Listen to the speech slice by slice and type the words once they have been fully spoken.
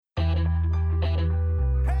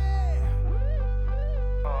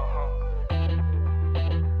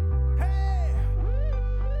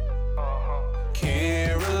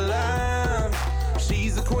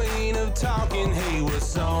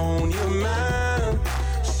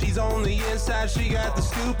she's on the inside. She got the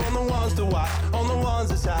scoop on the ones to watch, on the ones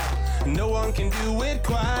that's hot. No one can do it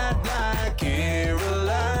quite like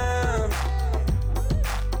Caroline.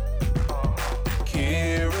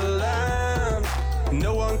 Caroline.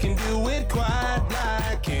 No one can do it quite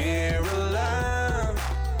like Caroline.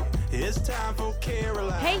 It's time for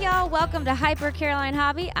Caroline. Hey y'all, welcome to Hyper Caroline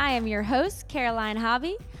Hobby. I am your host, Caroline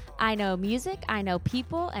Hobby. I know music, I know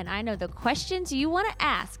people, and I know the questions you want to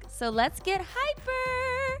ask. So let's get hyper.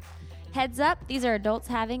 Heads up, these are adults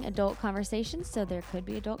having adult conversations, so there could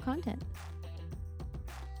be adult content.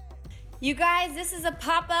 You guys, this is a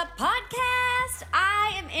pop-up podcast.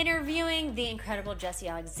 I am interviewing the incredible Jessi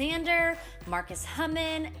Alexander, Marcus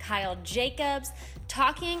Hummon, Kyle Jacobs,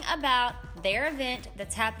 talking about their event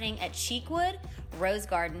that's happening at Cheekwood Rose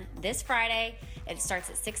Garden this Friday. It starts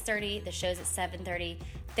at 6:30. The show's at 7:30.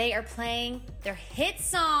 They are playing their hit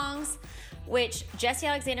songs, which Jessi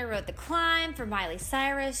Alexander wrote The Climb for Miley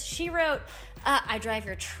Cyrus. She wrote I Drive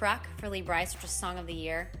Your Truck for Lee Brice, which was Song of the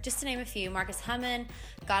Year, just to name a few. Marcus Hummon,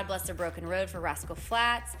 God Bless the Broken Road for Rascal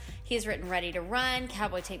Flatts. He's written Ready to Run,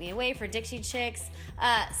 Cowboy Take Me Away for Dixie Chicks.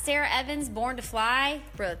 Sarah Evans, Born to Fly,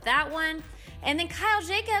 wrote that one. And then Kyle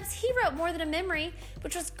Jacobs, he wrote More Than a Memory,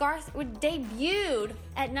 which was debuted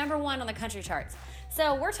at #1 on the country charts.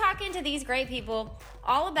 So we're talking to these great people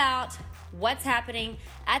all about what's happening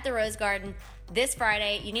at the Rose Garden this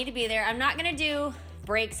Friday. You need to be there. I'm not going to do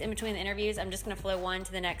breaks in between the interviews. I'm just going to flow one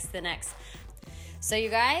to the next to the next. So you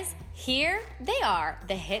guys, here they are,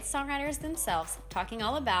 the Hit Songwriters themselves, talking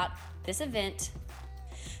all about this event,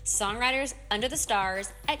 Songwriters Under the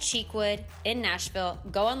Stars at Cheekwood in Nashville.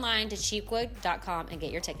 Go online to cheekwood.com and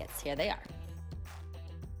get your tickets. Here they are.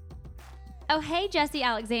 Oh, hey, Jessi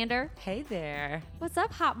Alexander. Hey there. What's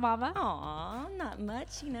up, hot mama? Aw, not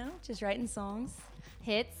much, just writing songs.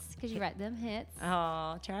 Hits, because you write them hits.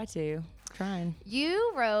 Oh, trying.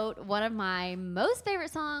 You wrote one of my most favorite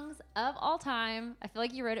songs of all time. I feel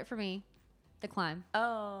like you wrote it for me, The Climb.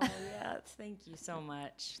 Oh, yes. Thank you so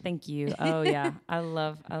much. Thank you. Oh, yeah. I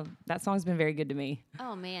love that song's been very good to me.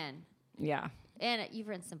 Oh, man. Yeah. And you've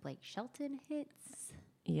written some Blake Shelton hits.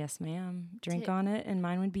 Yes, ma'am. Drink on It and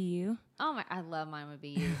Mine Would Be You. Oh, I love Mine Would Be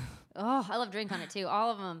You. Oh, I love Drink on It, too.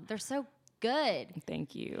 All of them. They're so good.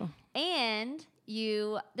 Thank you. And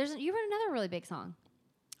you wrote another really big song.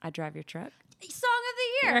 I Drive Your Truck. Song of the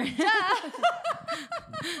Year. Duh.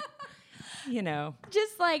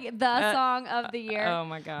 Just like the song of the year. Oh,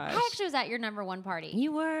 my gosh. I actually was at your #1 party.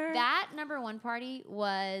 You were? That #1 party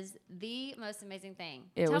was the most amazing thing.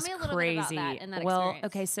 It was Tell me a little crazy. bit about that and that well, experience.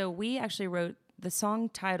 okay, so we actually wrote the song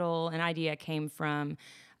title and idea came from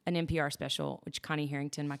an NPR special, which Connie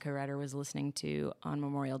Harrington, my co-writer, was listening to on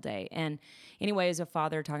Memorial Day. And anyway, as a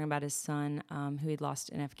father talking about his son who he'd lost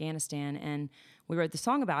in Afghanistan, and we wrote the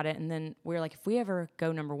song about it. And then we were like, if we ever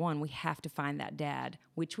go #1, we have to find that dad,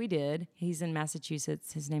 which we did. He's in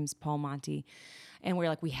Massachusetts. His name's Paul Monty. And we were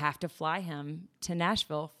like, we have to fly him to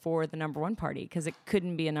Nashville for the #1 party because it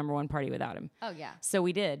couldn't be a #1 party without him. Oh, yeah. So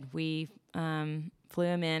we did. We flew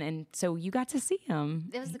him in, and so you got to see him.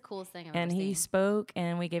 It was the coolest thing I've and ever seen. he spoke,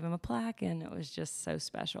 and we gave him a plaque, and it was just so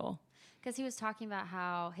special. Because he was talking about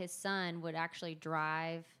how his son would actually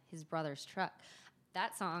drive his brother's truck.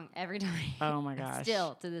 That song, every time I hear it, Oh, my gosh.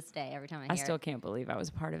 still to this day, every time I hear I still it. can't believe I was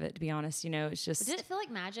a part of it, to be honest. It's just... Did it feel like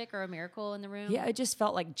magic or a miracle in the room? Yeah, it just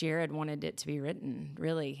felt like Jared wanted it to be written,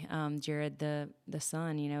 really. Jared, the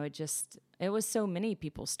son, it was so many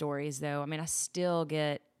people's stories, though. I mean,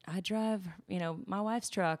 I drive, my wife's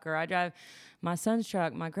truck, or I drive my son's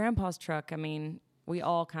truck, my grandpa's truck. I mean, we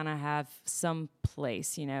all kind of have some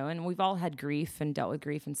place, and we've all had grief and dealt with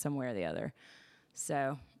grief in some way or the other.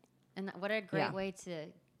 So... And what a great way to...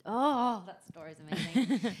 Oh, that story's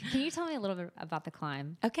amazing. Can you tell me a little bit about The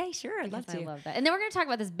Climb? Okay, sure. I'd love to. I love that. And then we're going to talk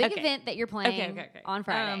about this big event that you're playing on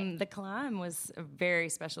Friday. The Climb was a very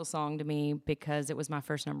special song to me because it was my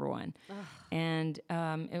first #1. And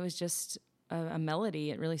it was just a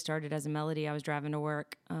melody. It really started as a melody. I was driving to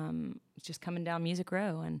work, just coming down Music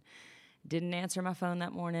Row, and didn't answer my phone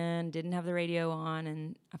that morning, didn't have the radio on,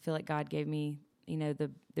 and I feel like God gave me,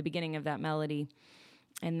 the beginning of that melody.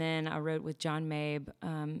 And then I wrote with John Mabe,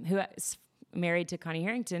 who is married to Connie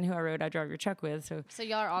Harrington, who I wrote I Drive Your Truck with. So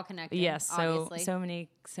y'all are all connected. Yes, obviously. so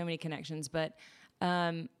many connections. But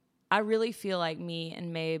I really feel like me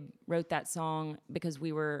and Mabe wrote that song because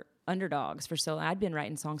we were underdogs for so long. I'd been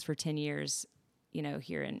writing songs for 10 years,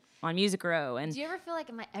 here on Music Row. And do you ever feel like,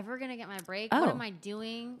 am I ever going to get my break? Oh, what am I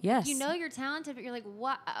doing? Yes. You're talented, but you're like,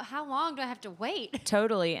 what? How long do I have to wait?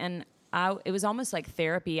 Totally. And it was almost like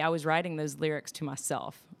therapy. I was writing those lyrics to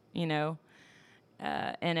myself,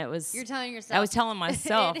 And it was... You're telling yourself. I was telling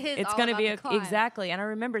myself. It is it's all going to about be... the climb. Exactly. And I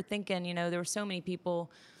remember thinking, there were so many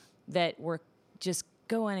people that were just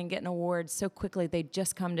going and getting awards so quickly. They'd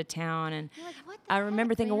just come to town. And You're like, what the I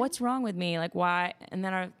remember heck, thinking, man? what's wrong with me? Like, why? And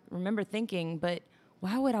then I remember thinking, but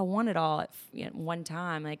why would I want it all at one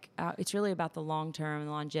time? Like, it's really about the long term,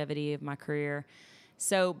 the longevity of my career.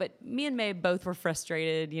 So, but me and Mae both were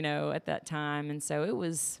frustrated, at that time. And so it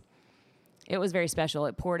was very special.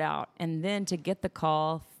 It poured out. And then to get the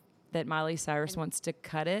call that Miley Cyrus wants to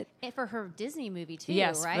cut it. For her Disney movie too,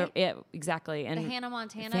 Yes, right? Exactly. And the Hannah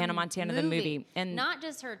Montana the movie. And not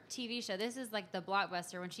just her TV show. This is like the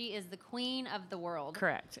blockbuster when she is the queen of the world.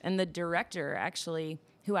 Correct. And the director actually,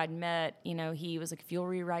 who I'd met, he was like, if you'll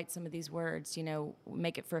rewrite some of these words,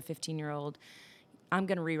 make it for a 15-year-old, I'm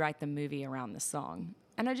going to rewrite the movie around this song.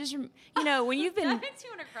 And I just, when you've been... That makes you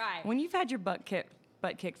want to cry. When you've had your butt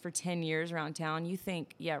kicked for 10 years around town, you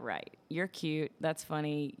think, yeah, right, you're cute, that's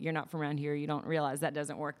funny, you're not from around here, you don't realize that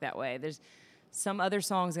doesn't work that way. There's some other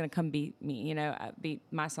song's going to come beat me, beat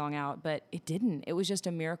my song out, but it didn't. It was just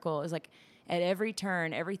a miracle. It was like at every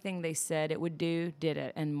turn, everything they said it would do, did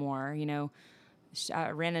it, and more, I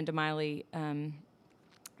ran into Miley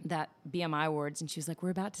that BMI Awards, and she was like, we're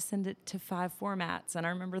about to send it to 5 formats. And I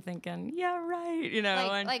remember thinking, yeah,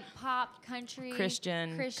 right, like pop, country,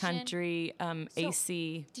 Christian. Country,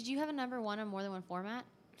 AC. Did you have a number one on more than one format?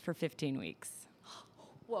 For 15 weeks.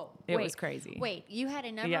 Whoa. It was crazy. Wait, you had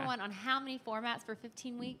a number one on how many formats for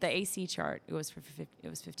 15 weeks? The AC chart, it was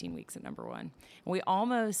 15 weeks at number one. And we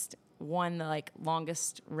almost won the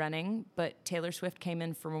longest running, but Taylor Swift came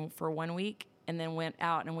in for 1 week and then went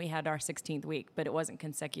out, and we had our 16th week, but it wasn't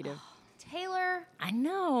consecutive. Taylor. I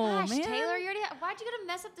know, Gosh, man. Taylor, why'd you gotta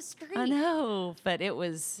mess up the streak? I know, but it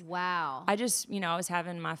was... Wow. I just, I was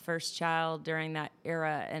having my first child during that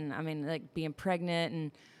era, and being pregnant,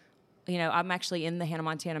 and, I'm actually in the Hannah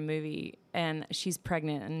Montana movie, and she's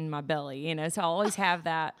pregnant in my belly, so I always have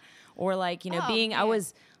that. Or I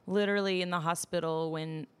was literally in the hospital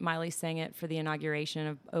when Miley sang it for the inauguration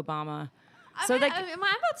of Obama. So I'm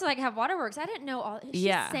about to have waterworks. I didn't know all.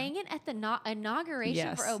 She sang it at the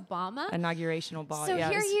inauguration for Obama. Inaugurational ball. So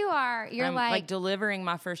here you are. You're I'm delivering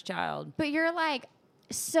my first child. But you're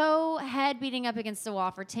so head beating up against the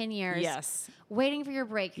wall for 10 years. Yes. Waiting for your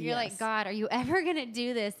break. You're like, God, are you ever gonna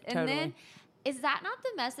do this? And totally. then, is that not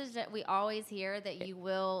the message that we always hear, that you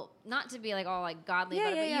will, not to be all godly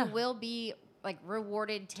about it, but you will be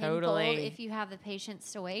rewarded tenfold if you have the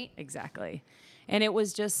patience to wait? Exactly. And it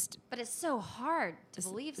was just... But it's so hard to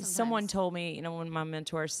believe sometimes. Someone told me, when my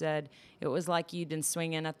mentor said, it was like you'd been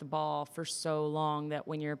swinging at the ball for so long that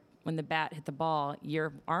when the bat hit the ball,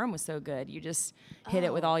 your arm was so good. You just hit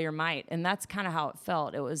it with all your might. And that's kind of how it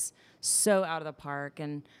felt. It was so out of the park.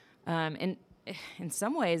 And in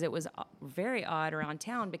some ways, it was very odd around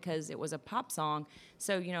town because it was a pop song.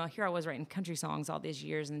 So, here I was writing country songs all these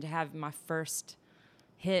years, and to have my first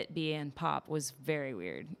hit be in pop was very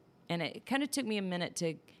weird. And it kind of took me a minute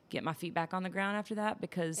to get my feet back on the ground after that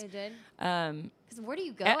because... It did? Because where do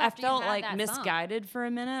you go I after felt you had that misguided for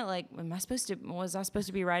a minute. Was I supposed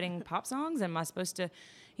to be writing pop songs? Am I supposed to,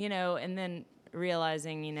 and then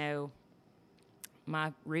realizing,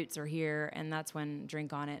 my roots are here, and that's when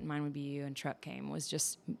Drink on It and Mine Would Be You and Truck came.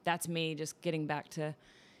 That's me just getting back to,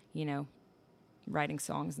 writing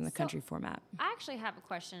songs in the country format. I actually have a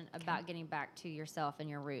question about getting back to yourself and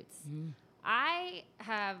your roots. Mm-hmm. I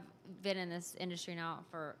have been in this industry now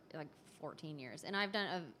for 14 years, and I've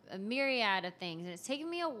done a myriad of things, and it's taken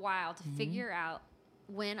me a while to figure out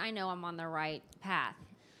when I know I'm on the right path.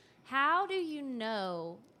 How do you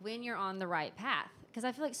know when you're on the right path? Because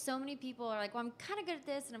I feel like so many people are like, well, I'm kind of good at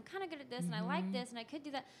this, and I'm kind of good at this, and I like this, and I could do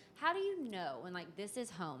that. How do you know when this is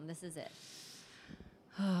home, this is it?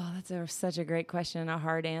 Oh, that's such a great question, a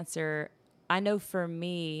hard answer. I know for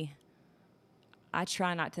me, I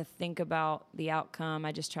try not to think about the outcome.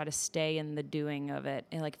 I just try to stay in the doing of it.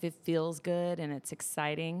 And if it feels good and it's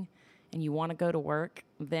exciting and you want to go to work,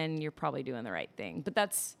 then you're probably doing the right thing. But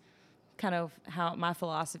that's kind of how my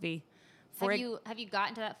philosophy. Have you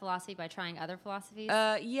gotten to that philosophy by trying other philosophies?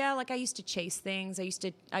 Yeah, I used to chase things. I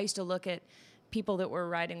used to look at people that were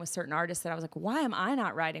writing with certain artists that I was like, why am I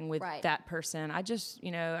not writing with that person? I just,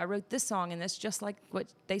 I wrote this song and it's just like what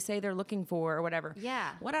they say they're looking for or whatever.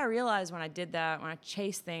 Yeah. What I realized when I did that, when I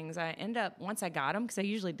chased things, I end up, once I got them, because I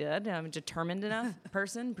usually did, I'm a determined enough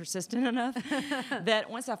person, persistent enough, that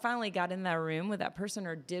once I finally got in that room with that person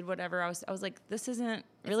or did whatever, I was like, this isn't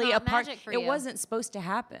really a part. It wasn't supposed to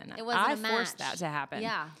happen. It wasn't I a match. forced that to happen.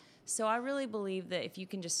 Yeah. So I really believe that if you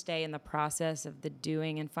can just stay in the process of the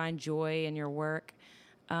doing and find joy in your work,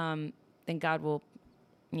 then God will,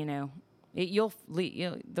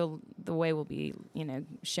 The way will be,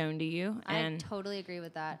 shown to you. And I totally agree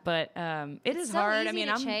with that. But it is so hard. Easy I mean,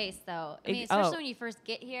 to chase though. I mean, especially when you first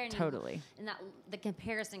get here. And totally. And the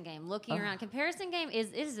comparison game, looking around. Comparison game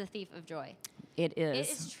is the thief of joy. It is.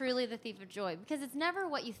 It is truly the thief of joy because it's never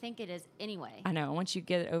what you think it is anyway. I know. Once you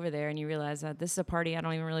get over there and you realize that this is a party I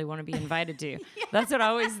don't even really want to be invited to. That's what I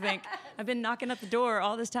always think. I've been knocking at the door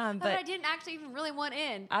all this time, but I didn't actually even really want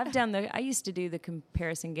in. I used to do the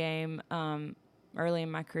comparison game early in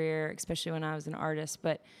my career, especially when I was an artist.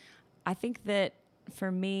 But I think that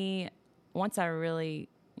for me, once I really,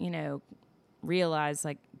 realized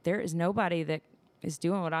like there is nobody that is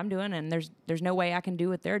doing what I'm doing, and there's no way I can do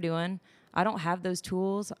what they're doing. I don't have those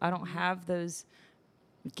tools. I don't have those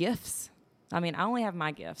gifts. I mean, I only have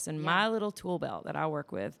my gifts and my little tool belt that I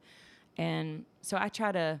work with. And so I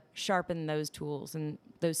try to sharpen those tools and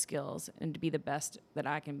those skills and to be the best that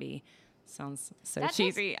I can be. Sounds so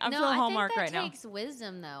cheesy. I'm feeling Hallmark right now. I think that takes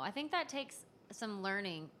wisdom, though. I think that takes some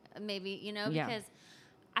learning, maybe, because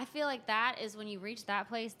I feel like that is when you reach that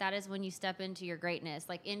place, that is when you step into your greatness,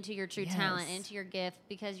 like into your true talent, into your gift,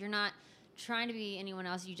 because you're not trying to be anyone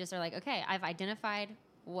else. You just are like, okay, I've identified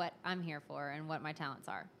what I'm here for and what my talents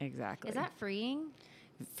are. Exactly. Is that freeing?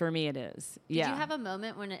 For me, it is. Did you have a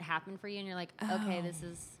moment when it happened for you and you're like, okay, this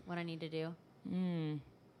is what I need to do?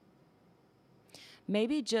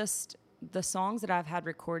 Maybe just the songs that I've had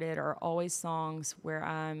recorded are always songs where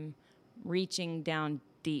I'm reaching down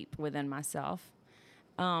deep within myself.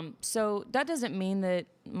 So that doesn't mean that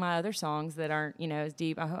my other songs that aren't, as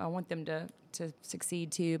deep, I want them to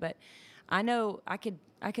succeed too, but I know I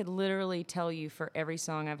could literally tell you for every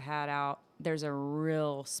song I've had out, there's a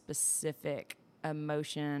real specific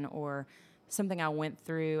emotion or something I went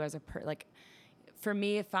through as like for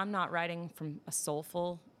me, if I'm not writing from a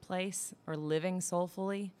soulful place or living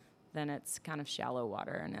soulfully, then it's kind of shallow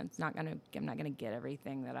water, and I'm not gonna get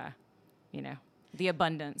everything that I, the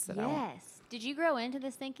abundance that I want. Yes. Did you grow into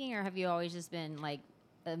this thinking, or have you always just been like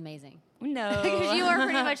amazing? No, because you are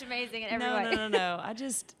pretty much amazing in every way. No.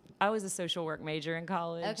 I was a social work major in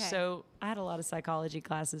college, okay. So I had a lot of psychology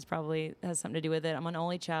classes. Probably has something to do with it. I'm an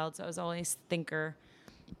only child, so I was always thinker,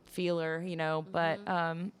 feeler, But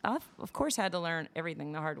I've of course had to learn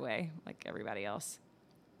everything the hard way, like everybody else.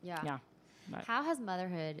 Yeah. But how has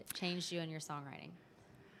motherhood changed you in your songwriting?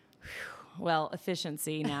 Well,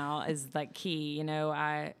 efficiency now is like key.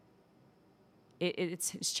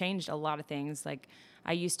 It's changed a lot of things. Like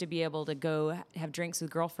I used to be able to go have drinks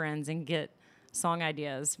with girlfriends and get song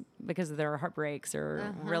ideas because of their heartbreaks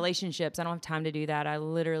or relationships. I don't have time to do that. I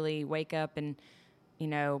literally wake up and,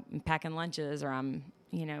 I'm packing lunches, or I'm,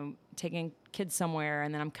 taking kids somewhere,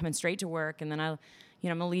 and then I'm coming straight to work, and then I'm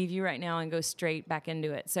going to leave you right now and go straight back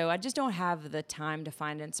into it. So I just don't have the time to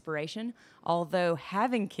find inspiration, although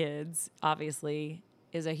having kids obviously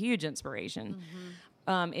is a huge inspiration.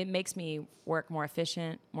 It makes me work more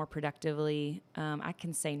efficient, more productively. I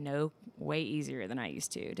can say no way easier than I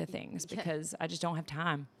used to things because I just don't have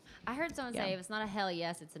time. I heard someone say, if it's not a hell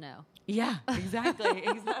yes, it's a no. Yeah,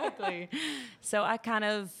 exactly. So I kind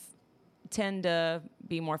of tend to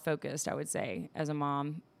be more focused, I would say, as a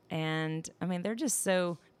mom. And I mean,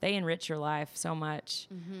 they enrich your life so much.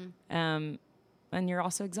 And you're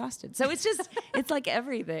also exhausted. So it's just, it's like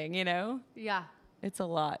everything, Yeah. It's a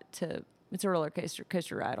lot it's a roller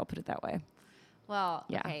coaster ride. I'll put it that way. Well,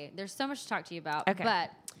 okay. There's so much to talk to you about. Okay.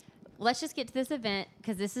 But let's just get to this event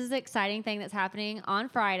because this is the exciting thing that's happening on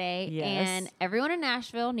Friday. Yes. And everyone in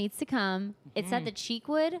Nashville needs to come. It's at the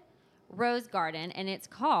Cheekwood Rose Garden, and it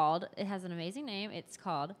has an amazing name. It's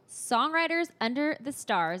called Songwriters Under the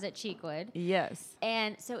Stars at Cheekwood. Yes.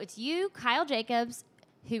 And so it's you, Kyle Jacobs,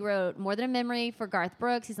 who wrote More Than a Memory for Garth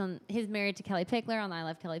Brooks. He's married to Kelly Pickler on the I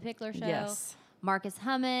Love Kelly Pickler show. Yes. Marcus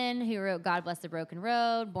Hummon, who wrote God Bless the Broken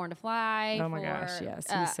Road, Born to Fly. Oh my gosh, yes.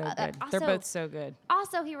 He's so good. They're both so good.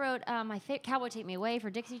 Also, he wrote My Cowboy Take Me Away for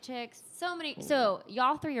Dixie Chicks. So many. So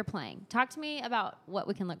y'all three are playing. Talk to me about what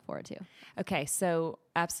we can look forward to. Okay, so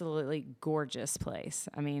absolutely gorgeous place.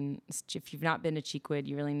 I mean, if you've not been to Cheekwood,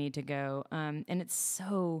 you really need to go. And it's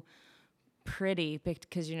so pretty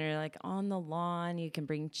because, like on the lawn, you can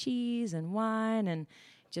bring cheese and wine and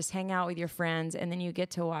just hang out with your friends, and then you get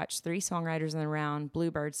to watch 3 songwriters in the round,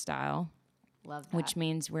 Bluebird style. Love that. Which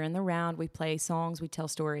means we're in the round, we play songs, we tell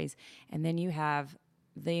stories, and then you have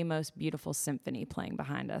the most beautiful symphony playing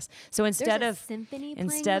behind us. So instead of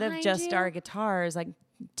just our guitars, like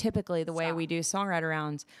typically the way we do songwriter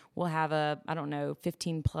rounds, we'll have a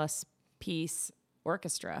 15 plus piece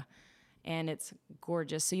orchestra. And it's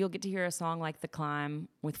gorgeous. So you'll get to hear a song like The Climb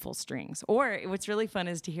with full strings. Or what's really fun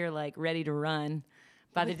is to hear like Ready to Run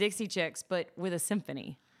by the Dixie Chicks, but with a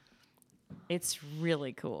symphony. It's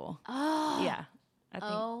really cool. Oh. Yeah. I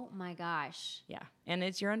think, Oh my gosh. yeah.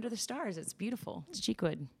 And you're under the stars. It's beautiful. It's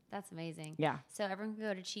Cheekwood. That's amazing. Yeah. So everyone can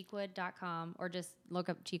go to cheekwood.com or just look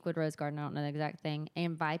up Cheekwood Rose Garden. I don't know the exact thing.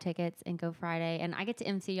 And buy tickets and go Friday. And I get to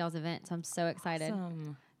MC y'all's event. So I'm so excited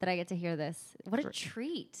that I get to hear this. What a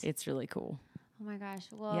treat. It's really cool. Oh my gosh.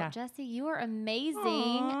 Well, Yeah. Jessi, you are amazing.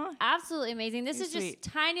 Aww. Absolutely amazing. This You're is sweet.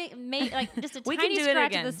 just tiny, like just a We tiny can do it scratch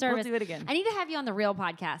of again. the surface. We'll do it again. I need to have you on the real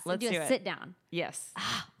podcast. Let's do do a it. sit down. Yes.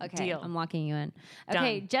 Okay. Deal. I'm locking you in.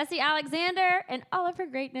 Okay. Done. Jessi Alexander and all of her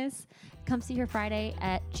greatness. Come see her Friday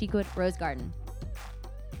at Cheekwood Rose Garden.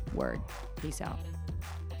 Word. Peace out.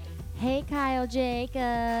 Hey, Kyle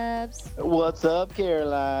Jacobs. What's up,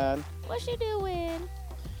 Caroline? What you doing?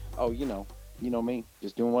 Oh, you know me,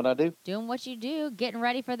 just doing what I do. Doing what you do. Getting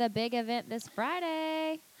ready for the big event this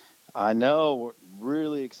Friday. I know, we're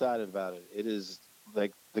really excited about it. It is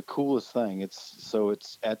like the coolest thing. It's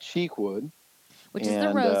at Cheekwood, Which is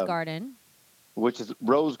the Rose Garden. which is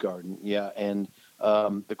Rose Garden, yeah. And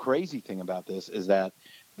the crazy thing about this is that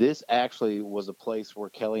this actually was a place where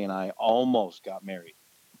Kelly and I almost got married.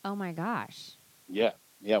 Oh my gosh. Yeah,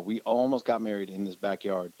 we almost got married in this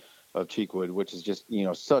backyard of Cheekwood, which is just,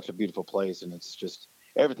 such a beautiful place, and it's just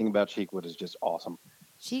everything about Cheekwood is just awesome.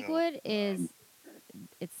 Cheekwood is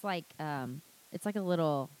it's like a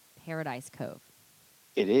little paradise cove.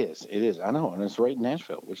 It is. I know, and it's right in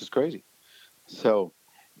Nashville, which is crazy. So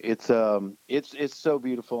it's so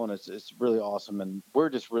beautiful, and it's really awesome, and we're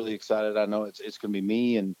just really excited. I know it's going to be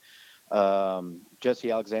me and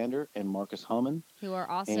Jessi Alexander and Marcus Hummon, who are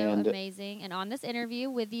also amazing. And on this interview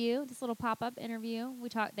with you, this little pop-up interview,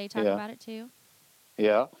 they talk about it too.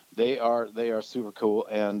 Yeah, they are super cool,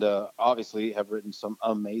 and obviously have written some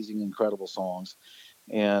amazing, incredible songs,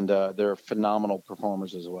 and they're phenomenal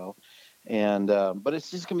performers as well. And but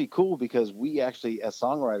it's just gonna be cool because we actually, as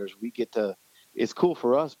songwriters, it's cool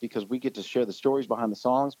for us because we get to share the stories behind the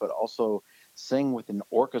songs, but also sing with an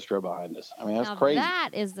orchestra behind us. I mean, that's crazy.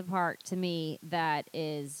 That is the part to me that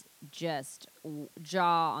is just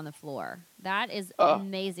jaw on the floor. That is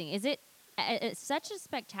amazing. It's such a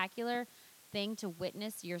spectacular thing to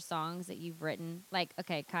witness your songs that you've written. Like,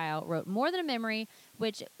 okay, Kyle wrote More Than a Memory,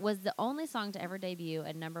 which was the only song to ever debut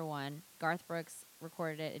at #1. Garth Brooks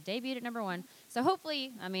recorded it. It debuted at #1. So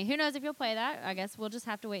hopefully, I mean, who knows if you'll play that? I guess we'll just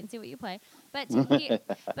have to wait and see what you play. But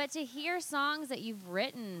to hear songs that you've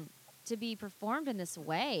written to be performed in this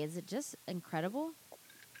way, is it just incredible?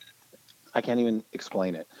 I can't even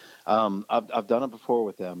explain it. I've done it before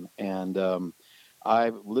with them, and I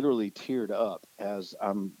literally teared up as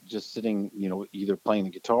I'm just sitting, either playing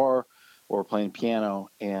the guitar or playing piano,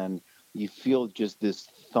 and you feel just this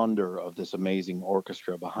thunder of this amazing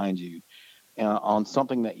orchestra behind you on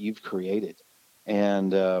something that you've created,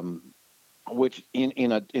 and which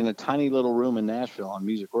in a tiny little room in Nashville on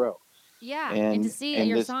Music Row. Yeah, and to see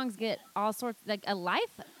your songs get all sorts, like a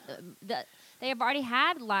life. They have already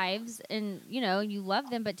had lives, and you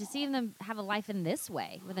love them, but to see them have a life in this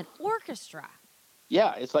way with an orchestra.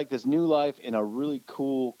 Yeah, it's like this new life in a really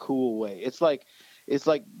cool way. It's like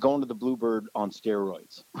going to the Bluebird on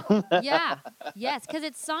steroids. Yeah, yes, because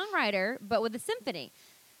it's songwriter, but with a symphony.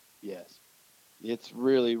 Yes, it's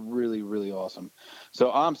really, really, really awesome.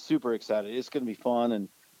 So I'm super excited. It's going to be fun, and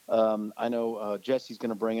I know Jessi's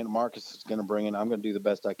going to bring it. Marcus is going to bring it. I'm going to do the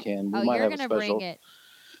best I can. You're going to bring it.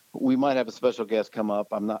 We might have a special guest come up.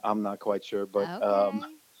 I'm not quite sure, but okay.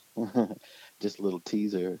 just a little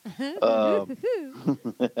teaser. But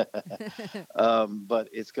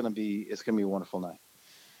it's going to be a wonderful night.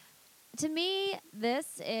 To me,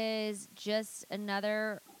 this is just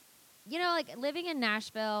another, like living in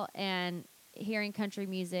Nashville and hearing country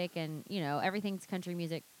music, and everything's country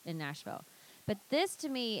music in Nashville. But this, to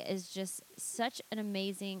me, is just such an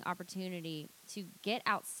amazing opportunity to get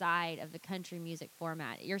outside of the country music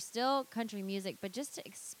format. You're still country music, but just to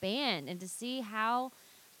expand and to see how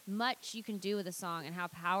much you can do with a song and how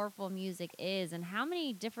powerful music is and how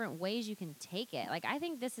many different ways you can take it. Like, I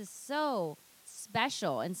think this is so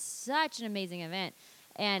special and such an amazing event.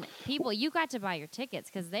 And people, you got to buy your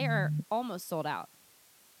tickets because they are almost sold out.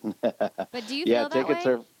 But do you feel that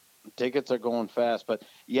way? Tickets are going fast, but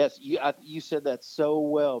yes, you said that so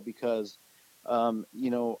well because,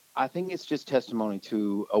 I think it's just testimony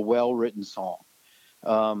to a well-written song.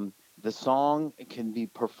 The song can be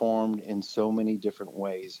performed in so many different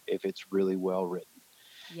ways if it's really well written.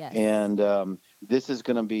 Yes. And this is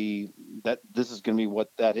going to be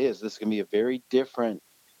what that is. This is going to be a very different,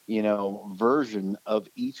 version of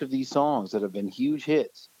each of these songs that have been huge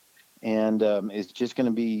hits. And it's just going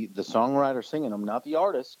to be the songwriter singing them, not the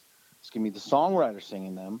artist. It's going to be the songwriter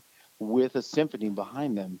singing them with a symphony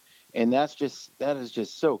behind them. And that is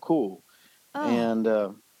just so cool. Oh. And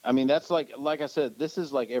I mean, that's like I said, this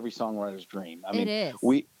is like every songwriter's dream. I mean, it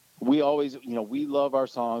is. we always, we love our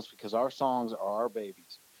songs because our songs are our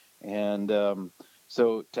babies. And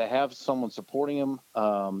so to have someone supporting them,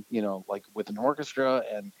 like with an orchestra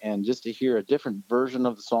and just to hear a different version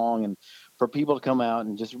of the song, and for people to come out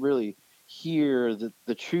and just really hear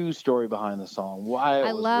the true story behind the song, why it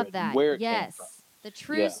I was love written, that. where it yes, came from. the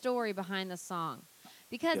true story behind the song.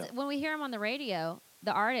 Because when we hear them on the radio,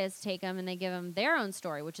 the artists take them and they give them their own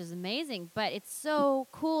story, which is amazing. But it's so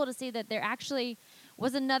cool to see that there actually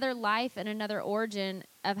was another life and another origin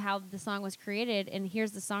of how the song was created. And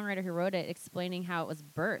here's the songwriter who wrote it explaining how it was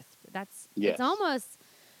birthed. It's almost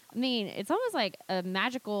like a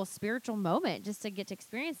magical spiritual moment just to get to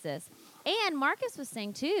experience this. And Marcus was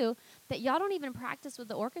saying too that y'all don't even practice with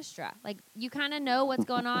the orchestra. Like, you kind of know what's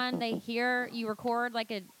going on. They hear you record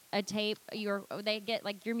like a tape. They get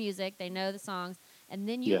like your music. They know the songs. And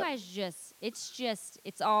then you guys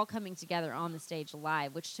it's all coming together on the stage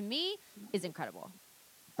live, which to me is incredible.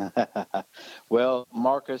 Well,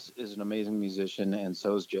 Marcus is an amazing musician, and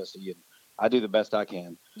so is Jessi. And I do the best I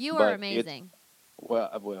can. You are amazing.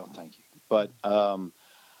 Well, thank you. But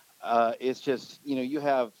it's just, you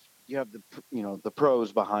have the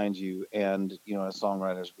pros behind you, and as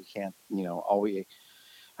songwriters, we can't,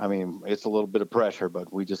 it's a little bit of pressure,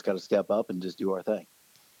 but we just got to step up and just do our thing.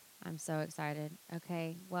 I'm so excited.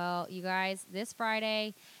 Okay. Well, you guys, this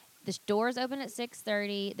Friday, the doors open at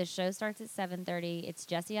 6:30. The show starts at 7:30. It's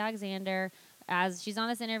Jessi Alexander. As she's on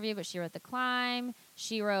this interview, but she wrote The Climb.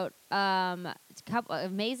 She wrote a couple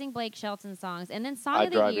amazing Blake Shelton songs. And then Song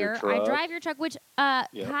of the Year, I Drive Your Truck, which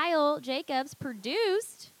Kyle Jacobs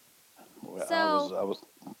produced. Well, so I was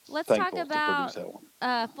let's talk about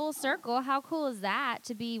Full Circle. How cool is that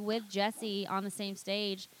to be with Jessi on the same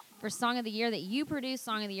stage for Song of the Year, that you produced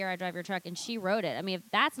Song of the Year, I Drive Your Truck, and she wrote it? I mean, if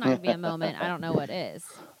that's not going to be a moment, I don't know what is.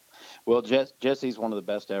 Well, Jessi's one of the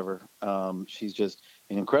best ever. She's just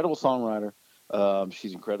an incredible songwriter.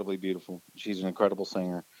 She's incredibly beautiful. She's an incredible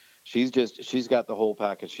singer. She's got the whole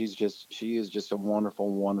package. She is just a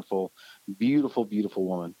wonderful, wonderful, beautiful, beautiful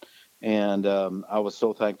woman. And I was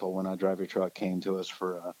so thankful when I Drive Your Truck came to us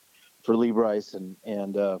for Lee Brice, and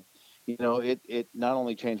it not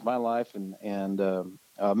only changed my life and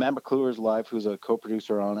Matt McClure's life, who's a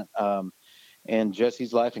co-producer on it, and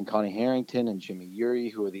Jessi's life, and Connie Harrington and Jimmy Uri,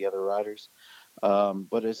 who are the other writers.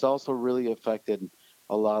 But it's also really affected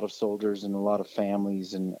a lot of soldiers and a lot of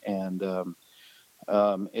families, and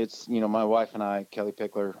it's, my wife and I, Kelly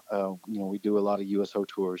Pickler, we do a lot of USO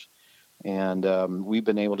tours, and we've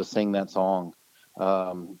been able to sing that song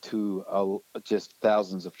to just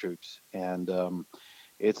thousands of troops, and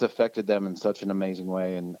it's affected them in such an amazing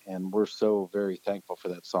way, and we're so very thankful for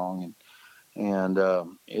that song,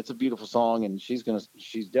 and it's a beautiful song, and she's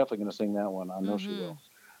definitely gonna sing that one. I know she will.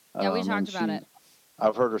 Yeah, we talked about it.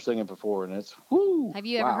 I've heard her sing it before, and it's whoo. Have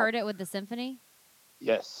you ever heard it with the symphony?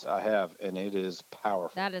 Yes, I have, and it is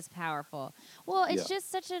powerful. That is powerful. Well, it's just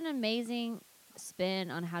such an amazing spin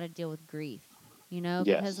on how to deal with grief,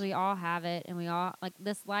 because we all have it, and we all, like,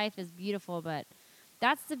 this life is beautiful, but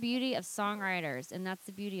that's the beauty of songwriters, and that's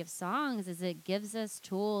the beauty of songs, is it gives us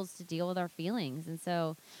tools to deal with our feelings. And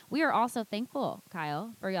so we are also thankful,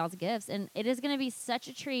 Kyle, for y'all's gifts, and it is going to be such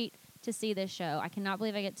a treat to see this show. I cannot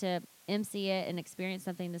believe I get to MC it and experience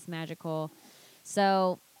something this magical.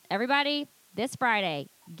 So everybody, this Friday,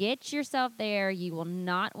 get yourself there. You will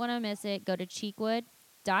not want to miss it. Go to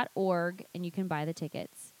cheekwood.org and you can buy the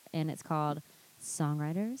tickets. And it's called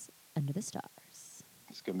Songwriters Under the Stars.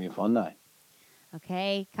 It's going to be a fun night.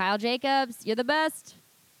 Okay, Kyle Jacobs, you're the best.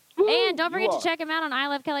 Woo, and don't forget to check him out on I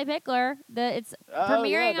Love Kelly Pickler. It's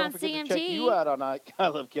premiering on CMT. To check you out on I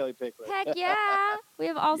Love Kelly Pickler. Heck yeah. We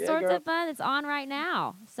have all sorts of fun. It's on right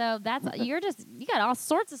now. So that's you got all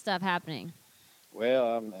sorts of stuff happening.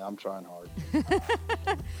 Well, I'm trying hard.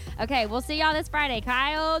 Okay, we'll see y'all this Friday.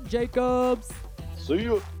 Kyle Jacobs. See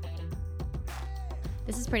you.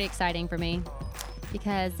 This is pretty exciting for me,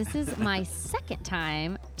 because this is my second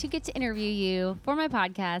time to get to interview you for my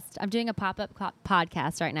podcast. I'm doing a pop-up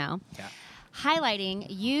podcast right now, highlighting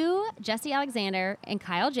you, Jessi Alexander, and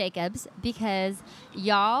Kyle Jacobs, because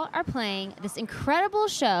y'all are playing this incredible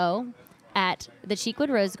show at the Cheekwood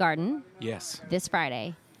Rose Garden this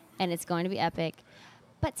Friday, and it's going to be epic.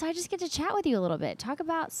 But so I just get to chat with you a little bit. Talk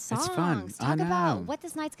about songs. It's fun. Talk about what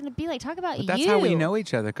this night's going to be like. Talk about That's how we know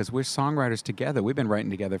each other, because we're songwriters together. We've been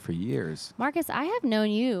writing together for years. Marcus, I have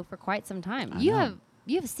known you for quite some time. You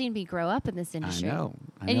You have seen me grow up in this industry. I know.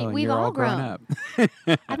 And we've you're all grown grown.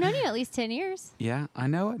 up. I've known you at least 10 years. Yeah, I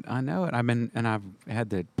know it. I've had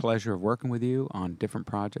the pleasure of working with you on different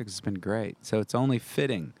projects. It's been great. So it's only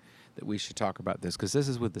fitting that we should talk about this because this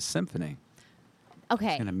is with the symphony.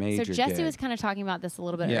 Okay. It's a major so Jessi gig. was kind of talking about this a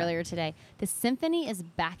little bit earlier today. The symphony is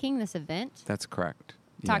backing this event. That's correct.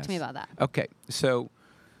 Talk to me about that. Okay, so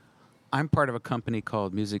I'm part of a company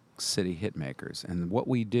called Music City Hitmakers, and what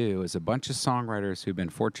we do is a bunch of songwriters who've been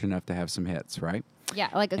fortunate enough to have some hits, right? Yeah,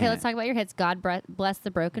 let's talk about your hits. God Bless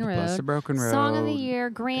the Broken Road. Bless the Broken Road. Song of the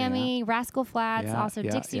Year, Grammy, Rascal Flatts, also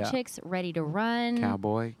Dixie yeah. Chicks, Ready to Run.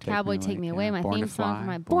 Cowboy, Take Me Away, my theme song for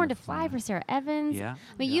my Born to Fly for Sarah Evans. Yeah.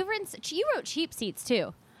 I mean, you wrote Cheap Seats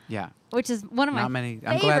too. Yeah. Which is one of my Not many.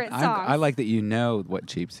 favorite songs. I like that you know what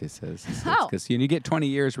Cheap Seats is. Oh. Because you get 20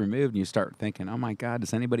 years removed and you start thinking, oh my God,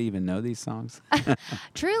 does anybody even know these songs?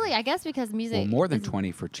 Truly, I guess because music. Well, more than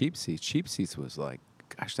 20 for Cheap Seats. Cheap Seats was like,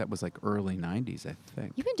 gosh, that was like early 90s, I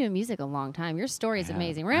think. You've been doing music a long time. Your story is Yeah.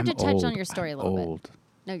 amazing. We're going to have to touch on your story a little bit.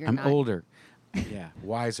 No, you're I'm not. older. Yeah,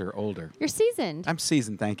 wiser, older. You're seasoned. I'm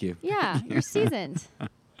seasoned, thank you. Yeah, you're seasoned.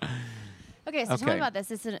 Okay, so tell me Okay. about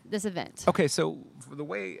this event. Okay, so for the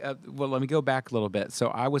way, let me go back a little bit. So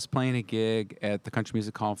I was playing a gig at the Country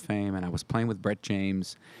Music Hall of Fame, and I was playing with Brett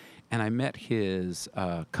James, and I met his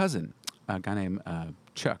cousin, a guy named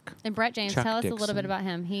Chuck. And Brett James, Chuck tell us a Dixon. little bit about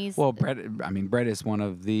him. Brett is one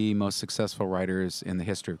of the most successful writers in the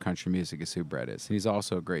history of country music, is who Brett is. And he's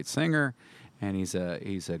also a great singer, and he's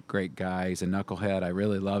a great guy. He's a knucklehead. I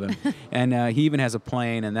really love him. And he even has a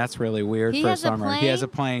plane, and that's really weird for a songwriter. He has a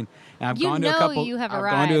plane. And I've gone to a couple. You have I've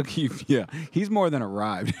arrived. gone to yeah, he's more than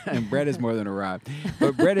arrived, and Brett is more than arrived.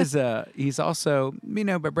 But Brett is he's also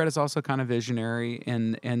but Brett is also kind of visionary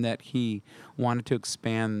in that he wanted to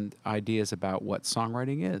expand ideas about what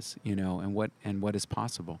songwriting is, and what is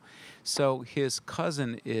possible. So his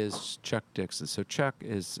cousin is Chuck Dixon. So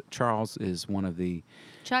Charles is one of the.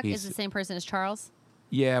 Chuck is the same person as Charles?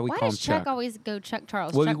 Yeah, we Why call him does Chuck Chuck. always go Chuck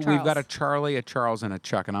Charles? Well, Chuck we've Charles. got a Charlie, a Charles, and a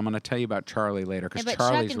Chuck, and I'm going to tell you about Charlie later because but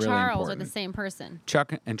Charlie's Chuck and really Charles important. are the same person.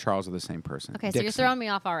 Chuck and Charles are the same person. Okay, so you're throwing me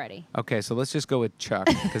off already. Okay, so let's just go with Chuck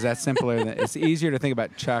because that's simpler. It's easier to think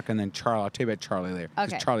about Chuck and then Charlie. I'll tell you about Charlie later. Okay.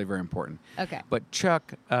 Because Charlie very important. Okay. But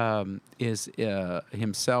Chuck is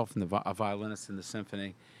himself a violinist in the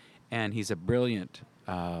symphony, and he's a brilliant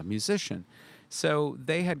musician. So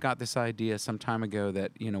they had got this idea some time ago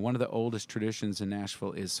that one of the oldest traditions in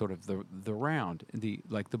Nashville is sort of the round.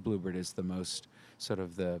 Like the Bluebird is the most sort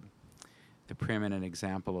of the preeminent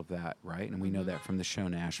example of that, right? And we know that from the show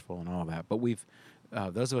Nashville and all that. But we've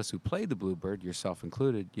those of us who played the Bluebird, yourself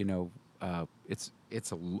included, it's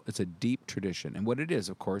a deep tradition. And what it is,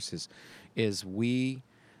 of course, is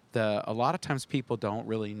a lot of times people don't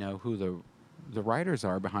really know who the writers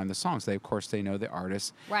are behind the songs. Of course, they know the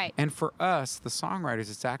artists. Right. And for us, the songwriters,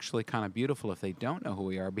 it's actually kind of beautiful if they don't know who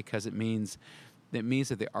we are because it means that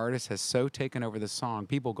the artist has so taken over the song.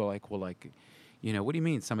 People go like, what do you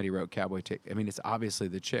mean somebody wrote Cowboy Tick? I mean, it's obviously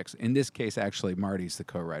the Chicks. In this case, actually, Marty's the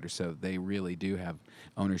co-writer, so they really do have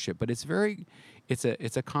ownership. But it's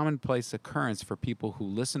a commonplace occurrence for people who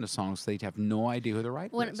listen to songs. They have no idea who the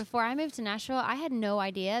writer is. Before I moved to Nashville, I had no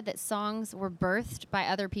idea that songs were birthed by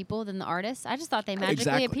other people than the artists. I just thought they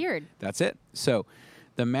magically appeared. That's it. So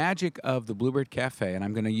the magic of the Bluebird Cafe, and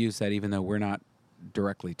I'm going to use that even though we're not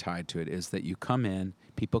directly tied to it, is that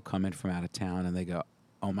people come in from out of town, and they go,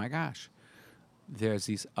 oh my gosh, there's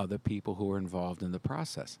these other people who are involved in the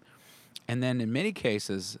process. And then in many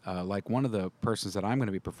cases, like one of the persons that I'm going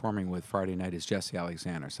to be performing with Friday night is Jessi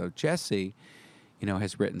Alexander. So Jessi,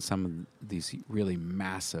 has written some of these really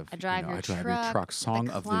massive, I Drive Your Truck, Song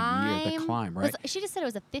of the Year, The Climb, right? She just said it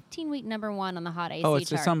was a 15-week #1 on the Hot AC Oh,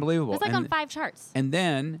 chart. it's unbelievable. It was on 5 charts. And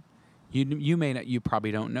then you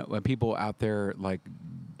probably don't know, people out there like.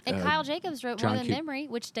 And Kyle Jacobs wrote John More Than Memory,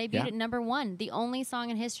 which debuted at #1. The only song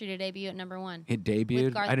in history to debut at #1. It debuted?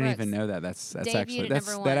 With Garth I didn't Brooks. even know that. That's Debuted actually at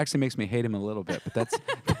 #1. that actually makes me hate him a little bit, but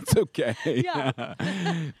that's okay. Yeah.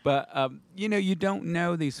 But you don't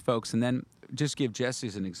know these folks, and then just give Jessi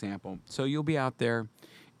as an example. So you'll be out there,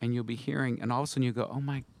 and you'll be hearing, and all of a sudden you go, oh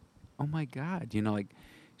my God,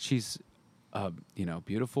 she's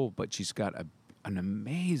beautiful, but she's got an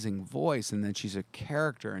amazing voice, and then she's a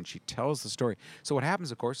character, and she tells the story. So what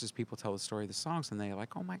happens, of course, is people tell the story of the songs, and they're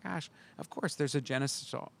like, oh my gosh, of course, there's a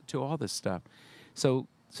genesis to all this stuff. So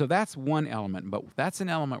that's one element, but that's an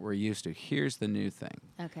element we're used to. Here's the new thing.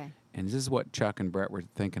 Okay. And this is what Chuck and Brett were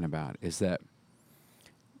thinking about, is that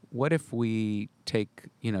what if we take,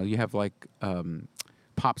 you have like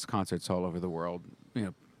pops concerts all over the world,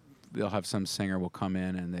 they'll have some singer will come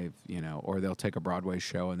in and or they'll take a Broadway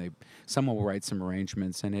show and someone will write some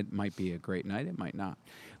arrangements, and it might be a great night, it might not,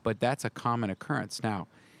 but that's a common occurrence. Now,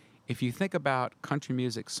 if you think about country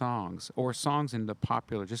music songs or songs in the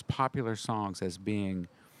popular songs as being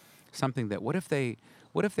something that, what if they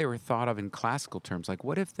were thought of in classical terms? Like,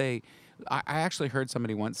 what if I actually heard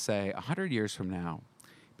somebody once say, 100 years from now,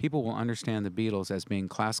 people will understand the Beatles as being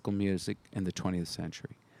classical music in the 20th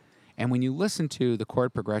century. And when you listen to the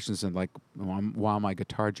chord progressions in, like, While My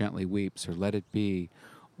Guitar Gently Weeps, or Let It Be,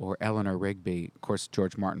 or Eleanor Rigby, of course,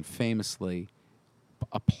 George Martin famously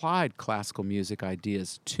applied classical music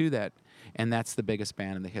ideas to that, and that's the biggest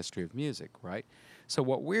band in the history of music, right? So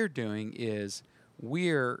what we're doing is we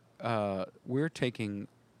have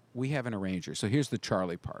an arranger. So here's the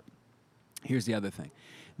Charlie part. Here's the other thing.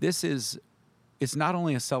 It's not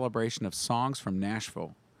only a celebration of songs from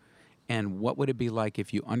Nashville, and what would it be like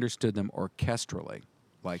if you understood them orchestrally,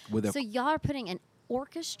 like with a. So y'all are putting an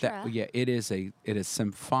orchestra. It is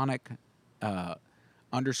symphonic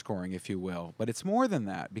underscoring, if you will, but it's more than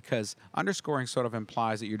that, because underscoring sort of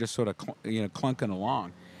implies that you're just sort of clunking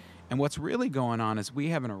along, and what's really going on is we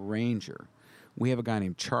have an arranger. We have a guy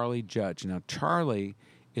named Charlie Judge. Now, Charlie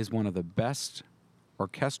is one of the best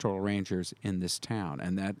orchestral arrangers in this town,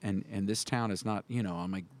 and this town is not,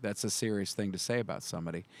 I'm like, that's a serious thing to say about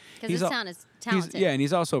somebody. Because this town is talented. And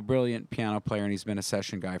he's also a brilliant piano player, and he's been a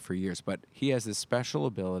session guy for years, but he has this special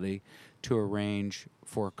ability to arrange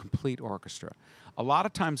for a complete orchestra. A lot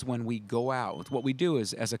of times when we go out, what we do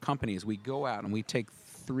is, as a company, is we go out and we take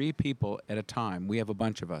 3 people at a time. We have a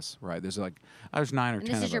bunch of us, right? There's 9 or 10 of us.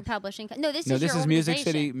 This is your publishing. This is your Music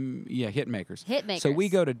City. organization. Hitmakers. Hitmakers. So we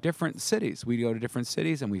go to different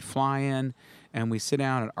cities. And we fly in and we sit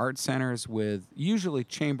down at art centers with usually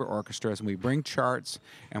chamber orchestras, and we bring charts,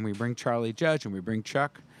 and we bring Charlie Judge, and we bring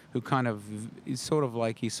Chuck, who kind of is sort of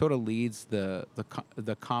leads the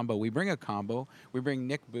combo. We bring a combo. We bring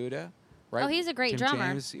Nick Buda, right? Oh, he's a great Tim drummer.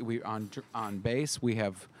 James. We on bass. We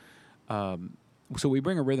have. So we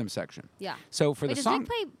bring a rhythm section. Yeah. So for the does song, Nick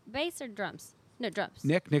play bass or drums? No, drums.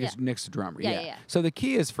 Nick's the drummer. Yeah. So the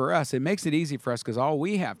key is for us, it makes it easy for us because all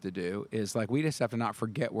we have to do is we just have to not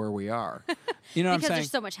forget where we are. You know what I'm saying? Because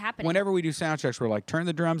there's so much happening. Whenever we do sound checks, we're like, turn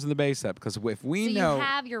the drums and the bass up, because if we know, you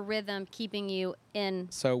have your rhythm keeping you in.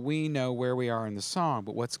 So we know where we are in the song,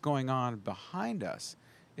 but what's going on behind us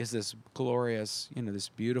is this glorious, this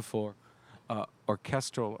beautiful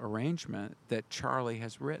orchestral arrangement that Charlie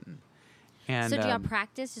has written. And, so do y'all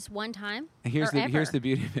practice just one time? Here's the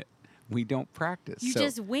beauty of it. We don't practice. You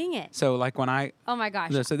just wing it. So when I... Oh, my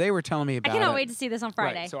gosh. So they were telling me about I cannot wait to see this on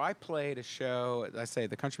Friday. Right. So I played a show,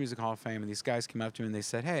 the Country Music Hall of Fame, and these guys came up to me and they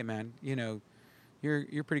said, hey, man, you're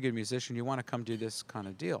a pretty good musician. You want to come do this kind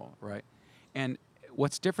of deal, right? And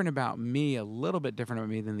what's different about me, a little bit different about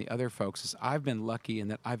me than the other folks, is I've been lucky in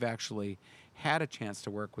that I've actually had a chance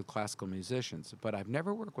to work with classical musicians, but I've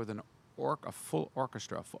never worked with a full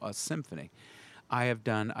orchestra, a symphony.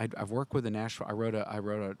 I've worked with the Nashville. I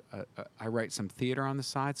write some theater on the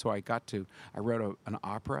side, so I wrote an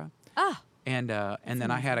opera. Ah. And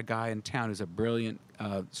then I had a guy in town who's a brilliant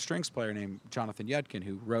strings player named Jonathan Yudkin,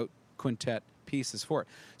 who wrote quintet pieces for it.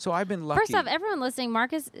 So I've been lucky. First off, everyone listening,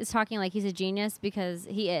 Marcus is talking like he's a genius, because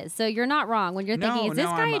he is. So you're not wrong when you're thinking, is this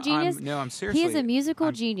guy a genius? I'm seriously. He is a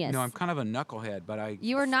musical genius. No, I'm kind of a knucklehead, but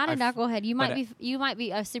You are not a knucklehead. You might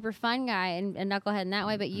be a super fun guy and a knucklehead in that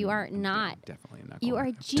way, but you are not. Definitely a knucklehead. You are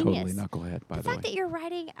a genius. Totally knucklehead, by the way. The fact that you're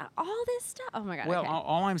writing all this stuff. Oh my God. Well, okay.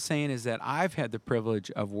 all I'm saying is that I've had the privilege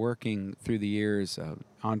of working through the years.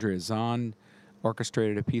 Andrea Zahn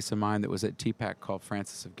orchestrated a piece of mine that was at TPAC called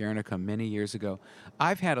Francis of Guernica many years ago.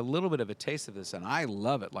 I've had a little bit of a taste of this, and I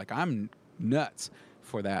love it. I'm nuts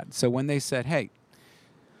for that. So when they said, hey,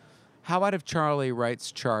 how about if Charlie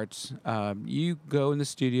writes charts, you go in the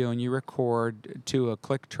studio and you record to a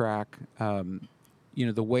click track, the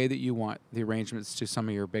way that you want the arrangements to some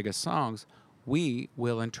of your biggest songs, we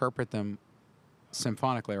will interpret them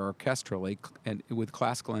symphonically or orchestrally and with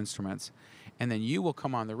classical instruments, and then you will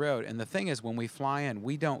come on the road. And the thing is, when we fly in,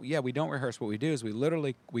 we don't rehearse. What we do is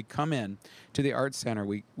we come in to the art center.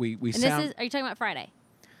 We and sound. Are you talking about Friday?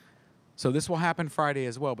 So this will happen Friday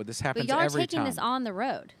as well, but this happens every time. But y'all are taking this on the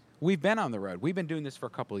road. We've been on the road. We've been doing this for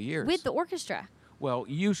a couple of years with the orchestra. Well,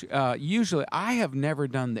 usually I have never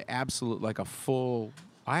done the absolute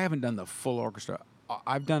I haven't done the full orchestra.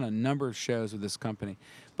 I've done a number of shows with this company,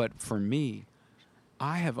 but for me,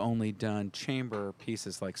 I have only done chamber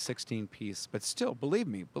pieces, like 16 pieces, but still, believe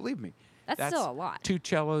me, that's still a lot. 2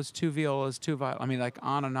 cellos, 2 violas, 2 violins. I mean, like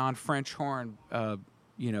on and on. French horn, harp.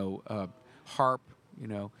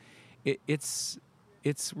 It's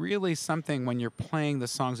it's really something when you're playing the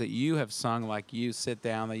songs that you have sung, like you sit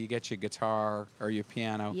down, that you get your guitar or your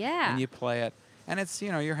piano, Yeah. and you play it, and it's,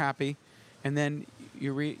 you're happy. And then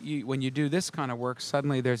when you do this kind of work,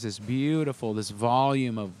 suddenly there's this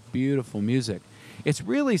volume of beautiful music. It's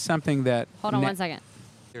really something that... Hold on 1 second.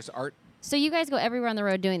 There's art. So you guys go everywhere on the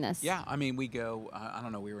road doing this? Yeah, I mean, we go, I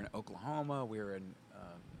don't know, we were in Oklahoma, we were in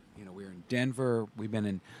Denver, we've been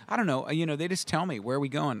in, I don't know, they just tell me, where are we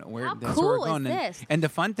going? How That's cool where we're going. is this? And the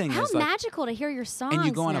fun thing How is, like, magical to hear your songs and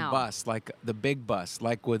you go on now. a bus, like the big bus,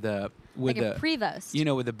 like with a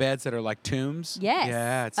Prevost. with the beds that are like tombs. Yes.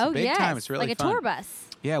 Yeah, it's a big time. It's really like fun. a tour bus.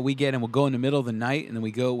 Yeah, we get and we'll go in the middle of the night, and then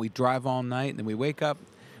we drive all night, and then we wake up.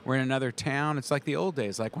 We're in another town. It's like the old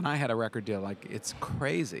days, like when I had a record deal. Like, it's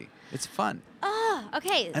crazy. It's fun. Oh,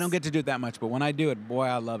 okay. I don't get to do it that much, but when I do it, boy,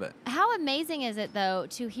 I love it. How amazing is it, though,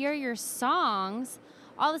 to hear your songs?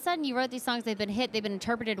 All of a sudden, you wrote these songs, they've been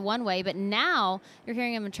interpreted one way, but now you're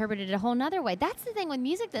hearing them interpreted a whole nother way. That's the thing with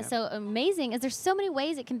music that's so amazing, is there's so many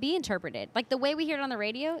ways it can be interpreted. Like, the way we hear it on the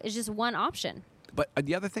radio is just one option. But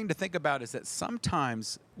the other thing to think about is that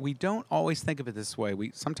sometimes we don't always think of it this way.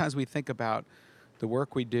 Sometimes we think about the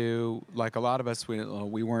work we do, like a lot of us, we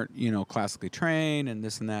weren't, classically trained and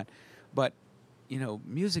this and that. But,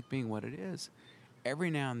 music being what it is,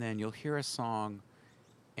 every now and then you'll hear a song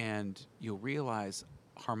and you'll realize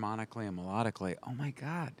harmonically and melodically, oh my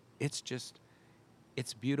God, it's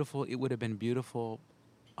beautiful. It would have been beautiful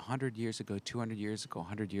 100 years ago, 200 years ago,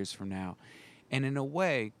 100 years from now. And in a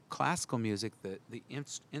way, classical music, the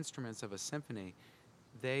instruments of a symphony,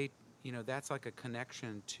 that's like a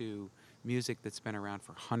connection to music that's been around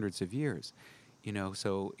for hundreds of years.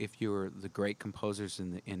 So if you're the great composers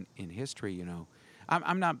in history,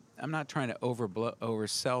 I'm not trying to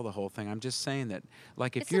oversell the whole thing. I'm just saying that,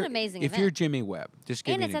 like, if you're Jimmy Webb, just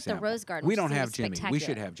give me an example. And it's at the Rose Garden. We don't have Jimmy. We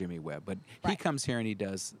should have Jimmy Webb, but he comes here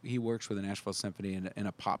and he works with the Nashville Symphony in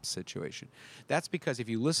a pop situation. That's because if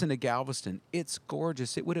you listen to Galveston, it's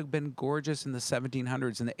gorgeous. It would have been gorgeous in the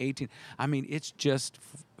 1700s and the 1800s. I mean, it's just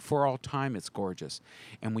for all time. It's gorgeous,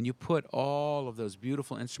 and when you put all of those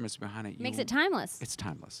beautiful instruments behind it, makes it timeless. It's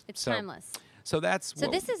timeless. It's timeless. So that's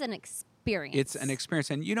this is an experience. It's an experience,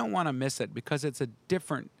 and you don't want to miss it because it's a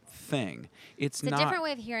different thing. It's not a different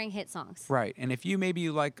way of hearing hit songs. Right, and if you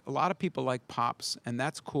like, a lot of people like pops, and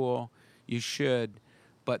that's cool. You should,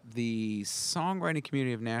 but the songwriting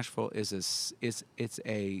community of Nashville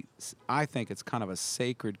I think it's kind of a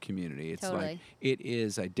sacred community. It's totally. Like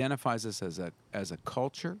it identifies us as a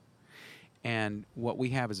culture, and what we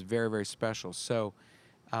have is very, very special. So.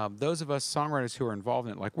 Those of us songwriters who are involved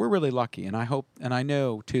in it, like, we're really lucky, and I hope, and I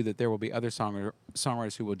know too, that there will be other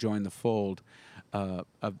songwriters who will join the fold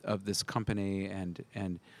of this company, and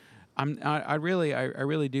I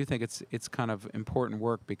really do think it's kind of important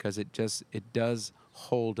work, because it does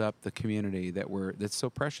hold up the community that's so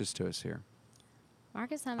precious to us here.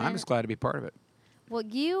 Marcus Hummon, I'm just glad to be part of it. Well,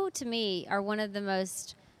 you to me are one of the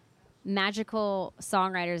most magical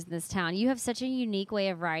songwriters in this town. You have such a unique way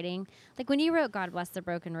of writing. Like when you wrote God Bless the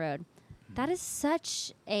Broken Road, that is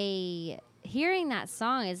such a, hearing that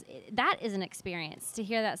song is an experience to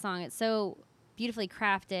hear that song. It's so beautifully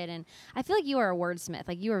crafted, and I feel like you are a wordsmith.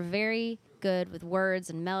 Like you are very good with words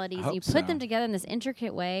and melodies, and you put them together in this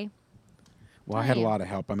intricate way. Well, I had a lot of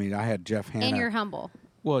help. I mean, I had Jeff Hanna. And you're humble.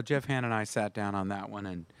 Well, Jeff Hanna and I sat down on that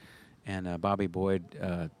one, and Bobby Boyd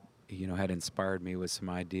had inspired me with some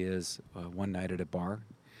ideas one night at a bar.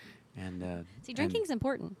 And see, drinking's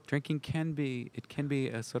important. Drinking can be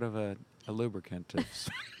a sort of a lubricant.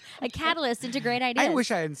 A catalyst into great ideas. I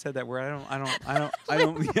wish I hadn't said that word. I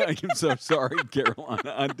don't. Yeah, I'm so sorry,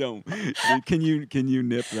 Carolina. I don't. Can you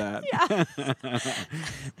nip that? Yeah.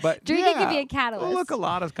 But drinking can be a catalyst. Well, look, a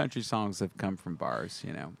lot of country songs have come from bars,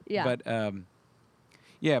 Yeah. But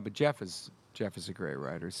but Jeff is a great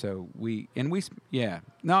writer. So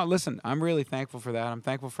No, listen, I'm really thankful for that. I'm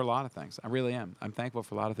thankful for a lot of things. I really am. I'm thankful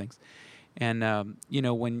for a lot of things. And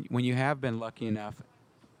when you have been lucky enough,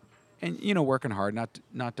 and working hard, not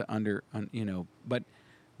to but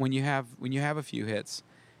when you have a few hits,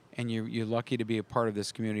 and you're lucky to be a part of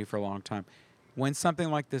this community for a long time, when something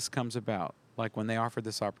like this comes about, like when they offered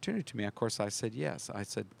this opportunity to me, of course I said yes. I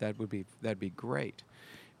said that'd be great.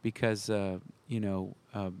 Because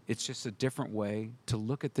it's just a different way to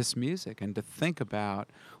look at this music and to think about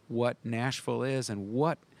what Nashville is and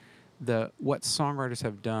what songwriters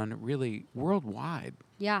have done really worldwide.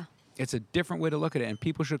 Yeah, it's a different way to look at it, and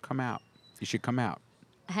people should come out. You should come out.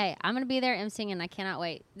 Hey, I'm going to be there emceeing, and I cannot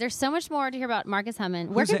wait. There's so much more to hear about Marcus Hummon.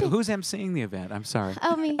 Who's emceeing the event? I'm sorry.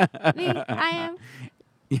 Oh, me. I am.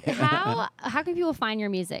 Yeah. How can people find your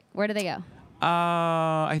music? Where do they go?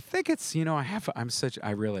 I think it's, I'm so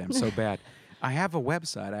bad. I have a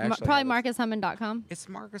website. I actually Probably MarcusHummon.com. It's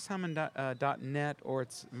MarcusHummon.net or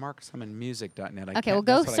it's MarcusHummonMusic.net. Okay, well,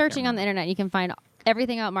 go searching on the internet. You can find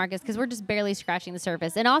everything about Marcus because we're just barely scratching the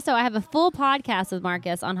surface. And also, I have a full podcast with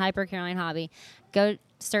Marcus on Hyper Caroline Hobby. Go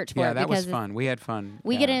search for it. Yeah, that was fun. We had fun.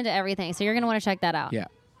 We get into everything, so you're going to want to check that out. Yeah.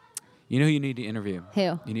 You know who you need to interview? Who?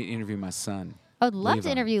 You need to interview my son. I would love to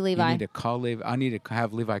interview Levi. You need to call Levi. I need to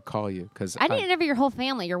have Levi call you because I need to interview your whole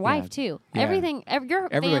family, your wife too. Yeah. Everything, your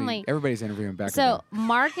family. Everybody's interviewing back. So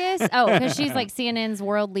Marcus, because she's like CNN's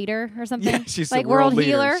world leader or something. Yeah, she's like the world leader.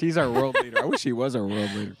 healer. She's our world leader. I wish she was our world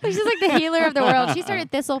leader. She's like the healer of the world. She started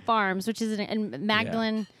Thistle Farms, which is in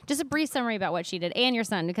Magdalene. Yeah. Just a brief summary about what she did and your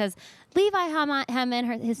son, because Levi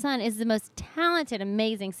Hummon, his son, is the most talented,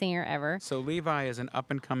 amazing singer ever. So Levi is an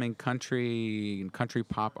up-and-coming country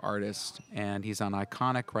pop artist, and he's on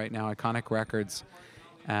Iconic right now, Iconic Records,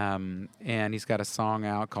 and he's got a song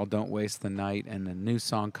out called "Don't Waste the Night" and a new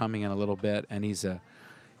song coming in a little bit. And he's out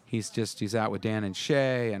with Dan and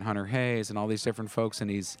Shay and Hunter Hayes and all these different folks, and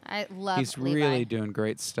he's Levi. really doing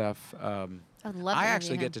great stuff. I'd love I to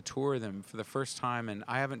actually interview get to tour them for the first time, and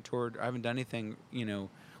I haven't done anything,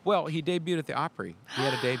 Well, he debuted at the Opry. He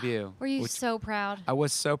had a debut. Were you so proud? I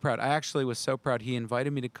was so proud. I actually was so proud. He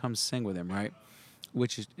invited me to come sing with him, right?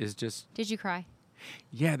 Which is just... Did you cry?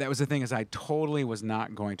 Yeah, that was the thing, is I totally was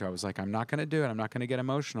not going to. I was like, I'm not going to do it. I'm not going to get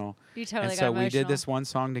emotional. You totally and got so emotional. we did this one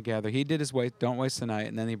song together. He did his Don't Waste the Night,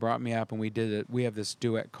 and then he brought me up, and we did it. We have this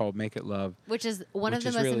duet called Make It Love. Which is one of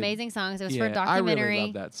the most amazing songs. It was for a I documentary. really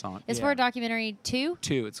love that song. It's for a documentary, 2?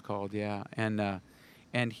 2, it's called, yeah.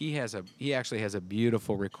 And he actually has a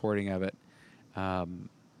beautiful recording of it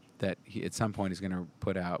that at some point he's going to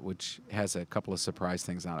put out, which has a couple of surprise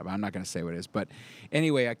things on it. But I'm not going to say what it is. But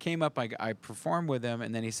anyway, I came up, I performed with him,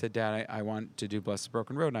 and then he said, Dad, I want to do Bless the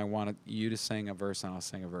Broken Road, and I want you to sing a verse, and I'll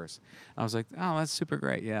sing a verse. I was like, oh, that's super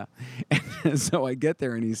great, yeah. And so I get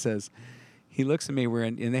there, and he looks at me,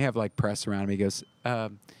 and they have like press around me. He goes,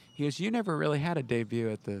 you never really had a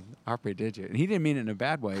debut at the Opry, did you? And he didn't mean it in a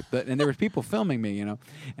bad way, and there were people filming me,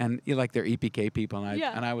 and like they're EPK people,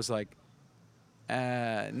 and I was like,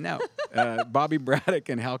 no. Bobby Braddock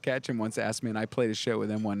and Hal Ketchum once asked me, and I played a show with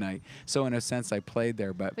them one night. So in a sense, I played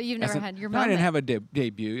there, but you've never had your moment. I didn't have a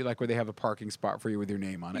debut, like where they have a parking spot for you with your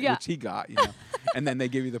name on it, which he got, and then they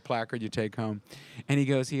give you the placard you take home. And he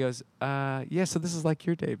goes, yeah, so this is like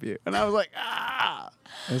your debut. And I was like,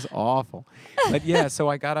 it was awful. But yeah, so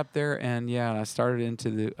I got up there, and I started into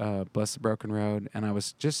the Bless the Broken Road, and I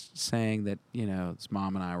was just saying that, his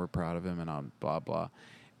mom and I were proud of him, and blah blah.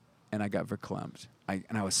 And I got verklempt.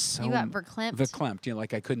 I was so... You got verklempt? Verklempt.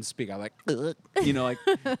 Like I couldn't speak. I like,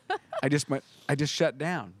 I just shut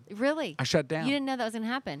down. Really? I shut down. You didn't know that was going to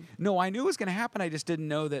happen? No, I knew it was going to happen. I just didn't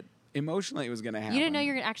know that emotionally it was going to happen. You didn't know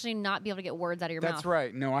you were actually not be able to get words out of your mouth. That's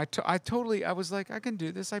right. No, I was like, I can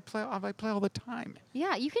do this. I play all the time.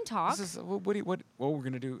 Yeah, you can talk. This is, what we're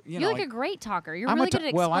going to do. You're like a great talker. You're really good at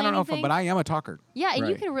explaining Well, I don't know things. but I am a talker. Yeah, and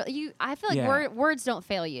right. you can really... I feel like words don't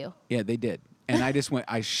fail you. Yeah, they did. And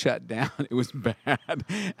I shut down. It was bad.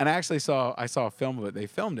 And I actually saw a film of it. They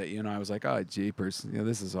filmed it, I was like, oh, jeepers,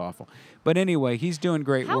 this is awful. But anyway, he's doing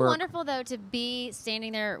great work. How wonderful, though, to be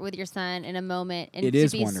standing there with your son in a moment and it to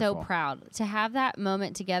is be wonderful. So proud. To have that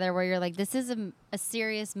moment together where you're like, this is a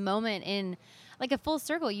serious moment in like a full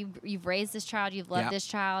circle. You've raised this child, you've loved this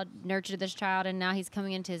child, nurtured this child, and now he's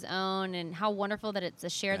coming into his own. And how wonderful that it's a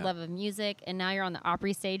shared love of music. And now you're on the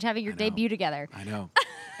Opry stage having your debut together. I know.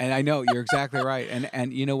 And I know you're exactly right.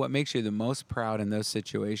 And what makes you the most proud in those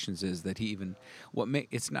situations is that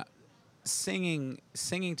it's not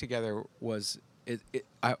singing together was it.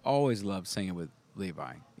 I always loved singing with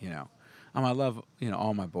Levi. I love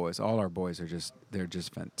all my boys. All our boys they're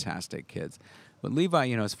just fantastic kids. But Levi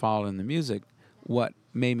is following the music. What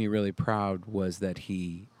made me really proud was that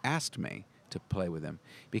he asked me to play with him,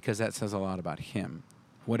 because that says a lot about him.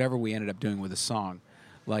 Whatever we ended up doing with the song,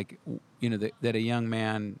 like that a young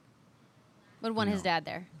man would want his dad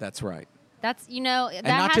there. That's right. That's that and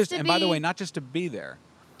has to be. And by the way, not just to be there,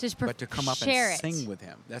 but to come up and sing with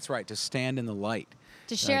him. That's right. To stand in the light.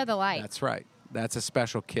 To share the light. That's right. That's a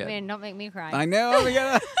special kid. Man, don't make me cry. I know.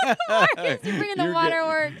 Marcus, you're bringing the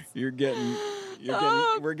waterworks. We're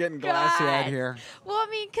getting glassy out here. Well, I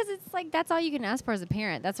mean, because it's like that's all you can ask for as a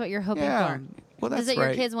parent. That's what you're hoping for. Well, that's is that right.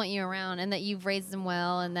 your kids want you around, and that you've raised them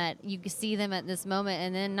well, and that you see them at this moment,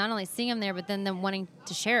 and then not only seeing them there, but then them wanting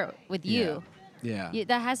to share it with you. Yeah.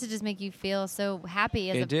 That has to just make you feel so happy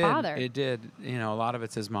as a father. It did. A lot of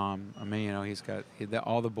it's his mom. I mean, he's got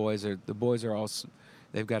all the boys are all.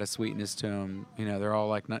 They've got a sweetness to them. They're all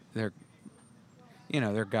like they're.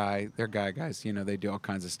 they're guy guys. They do all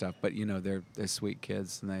kinds of stuff, but they're sweet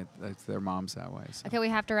kids, and their mom's that way. So. Okay, we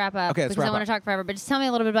have to wrap up Okay, let's because I wrap want up. to talk forever. But just tell me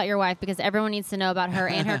a little bit about your wife, because everyone needs to know about her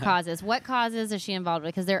and her causes. What causes is she involved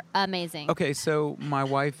with? Because they're amazing. Okay, so my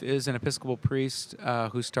wife is an Episcopal priest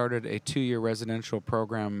who started a 2-year residential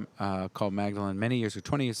program called Magdalene many years, or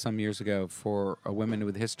 20-some years ago, for women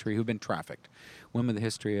with a history who've been trafficked, women with a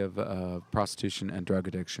history of prostitution and drug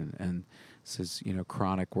addiction, and this is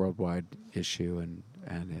chronic worldwide issue and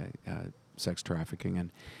sex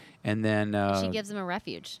trafficking, and then she gives them a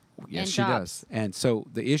refuge. Yes, and she jobs. does. And so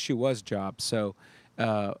the issue was jobs. So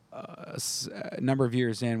a number of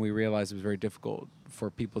years in, we realized it was very difficult for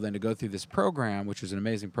people then to go through this program, which is an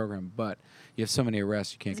amazing program, but you have so many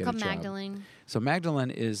arrests, you can't get a job. It's called Magdalene. So Magdalene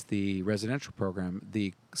is the residential program,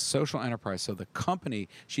 the social enterprise. So the company,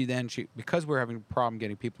 she because we're having a problem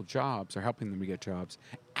getting people jobs or helping them to get jobs,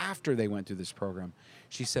 after they went through this program,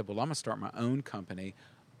 she said, well, I'm going to start my own company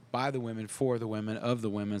by the women, for the women, of the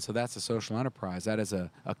women. So that's a social enterprise. That is a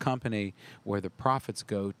company where the profits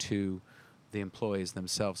go to the employees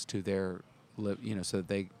themselves, to their so that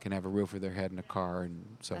they can have a roof over their head and a car and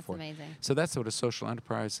so That's forth. amazing. So that's what a social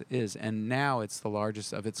enterprise is, and now it's the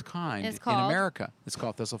largest of its kind It's in called? America. It's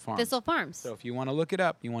called Thistle Farms. Thistle Farms. So if you want to look it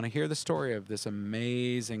up, you want to hear the story of this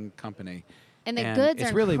amazing company. And the goods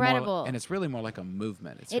it's are really incredible. And it's really more like a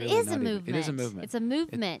movement. It's It really is not a even- movement. It is a movement. It's a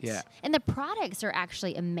movement. Yeah. And the products are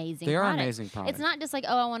actually amazing. They are products. amazing products. It's not just like,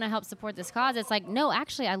 oh, I want to help support this cause. It's like, no,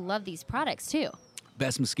 actually, I love these products too.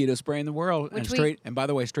 Best mosquito spray in the world, Which and by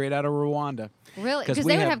the way, straight out of Rwanda. Really? 'Cause Because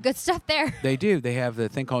we they would have- have good stuff there. They do. They have the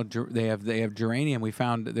thing called they have geranium. We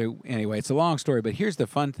found anyway. It's a long story, but here's the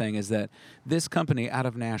fun thing: is that this company out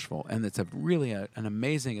of Nashville, and it's really an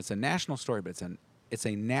amazing. It's a national story, but it's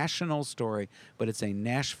a national story, but it's a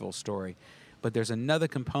Nashville story. But there's another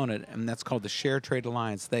component, and that's called the Share Trade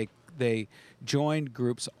Alliance. They joined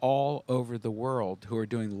groups all over the world who are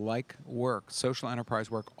doing like work, social enterprise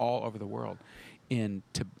work all over the world, in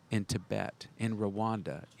Tibet, in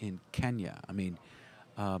Rwanda, in Kenya. I mean,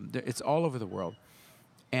 it's all over the world.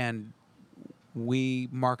 And we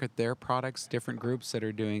market their products, different groups that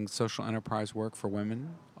are doing social enterprise work for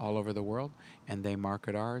women all over the world, and they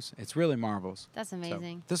market ours. It's really marvelous. That's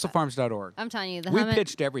amazing. So, thistlefarms.org. I'm telling you, We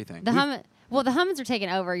pitched everything. The Hummons are taking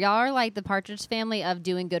over. Y'all are like the Partridge Family of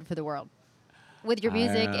doing good for the world with your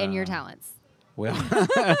music and your talents. Well,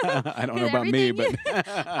 I don't know about me, but...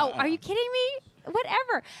 Oh, are you kidding me?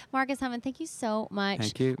 Whatever. Marcus Hummon, thank you so much.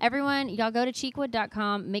 Thank you. Everyone, y'all go to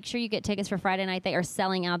cheekwood.com. Make sure you get tickets for Friday night. They are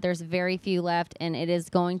selling out. There's very few left, and it is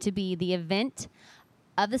going to be the event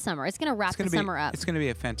of the summer. It's going to wrap the summer up. It's going to be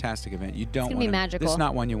a fantastic event. You don't It's gonna be magical. This is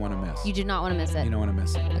not one you want to miss. You do not want to miss it. You don't want to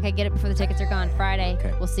miss it. Okay, get it before the tickets are gone. Friday.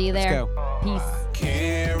 Okay. We'll see you Let's there. go. Peace.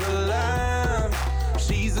 Caroline,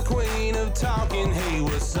 she's the queen of talking. Hey,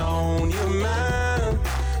 what's on your mind?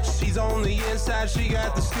 She's on the inside, she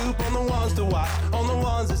got the scoop on the ones to watch, on the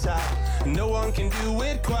ones that's hot. No one can do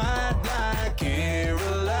it quite like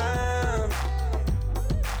Caroline.